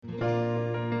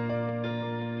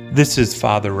This is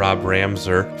Father Rob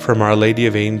Ramser from Our Lady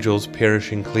of Angels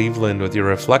Parish in Cleveland with your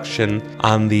reflection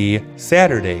on the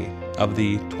Saturday of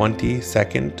the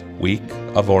 22nd week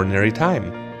of Ordinary Time.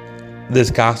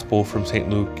 This Gospel from St.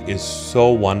 Luke is so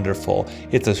wonderful.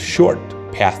 It's a short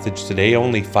passage today,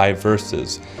 only 5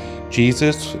 verses.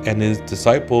 Jesus and his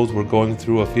disciples were going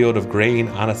through a field of grain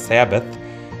on a Sabbath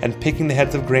and picking the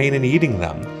heads of grain and eating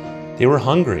them. They were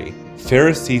hungry.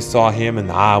 Pharisees saw him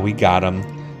and, we got him.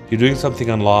 You're doing something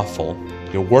unlawful.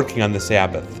 You're working on the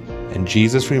Sabbath. And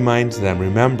Jesus reminds them,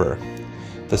 remember,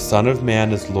 the Son of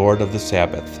Man is Lord of the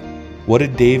Sabbath. What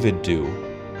did David do?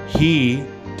 He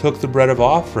took the bread of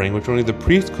offering, which only the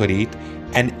priest could eat,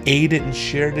 and ate it and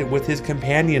shared it with his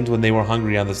companions when they were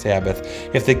hungry on the Sabbath.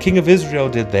 If the king of Israel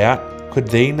did that, could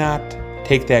they not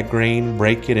take that grain,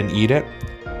 break it, and eat it?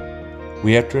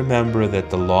 We have to remember that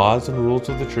the laws and rules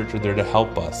of the church are there to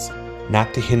help us,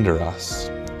 not to hinder us.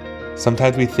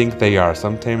 Sometimes we think they are.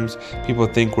 Sometimes people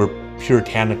think we're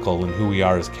puritanical in who we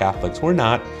are as Catholics. We're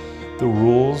not. The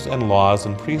rules and laws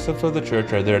and precepts of the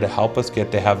church are there to help us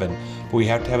get to heaven, but we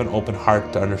have to have an open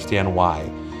heart to understand why.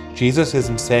 Jesus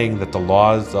isn't saying that the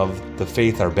laws of the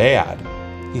faith are bad.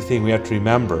 He's saying we have to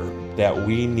remember that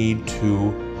we need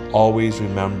to always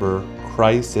remember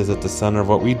Christ is at the center of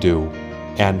what we do,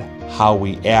 and how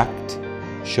we act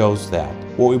shows that.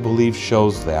 What we believe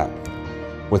shows that.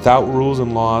 Without rules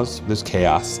and laws, there's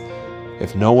chaos.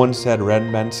 If no one said red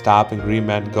meant stop and green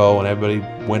meant go and everybody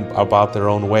went about their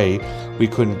own way, we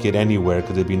couldn't get anywhere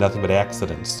because there'd be nothing but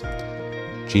accidents.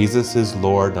 Jesus is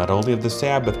Lord not only of the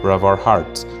Sabbath but of our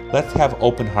hearts. Let's have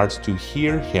open hearts to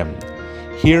hear Him,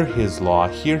 hear His law,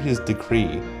 hear His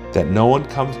decree, that no one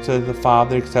comes to the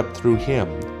Father except through Him.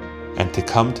 And to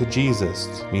come to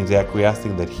Jesus means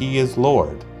acquiescing that He is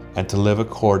Lord and to live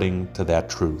according to that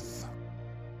truth.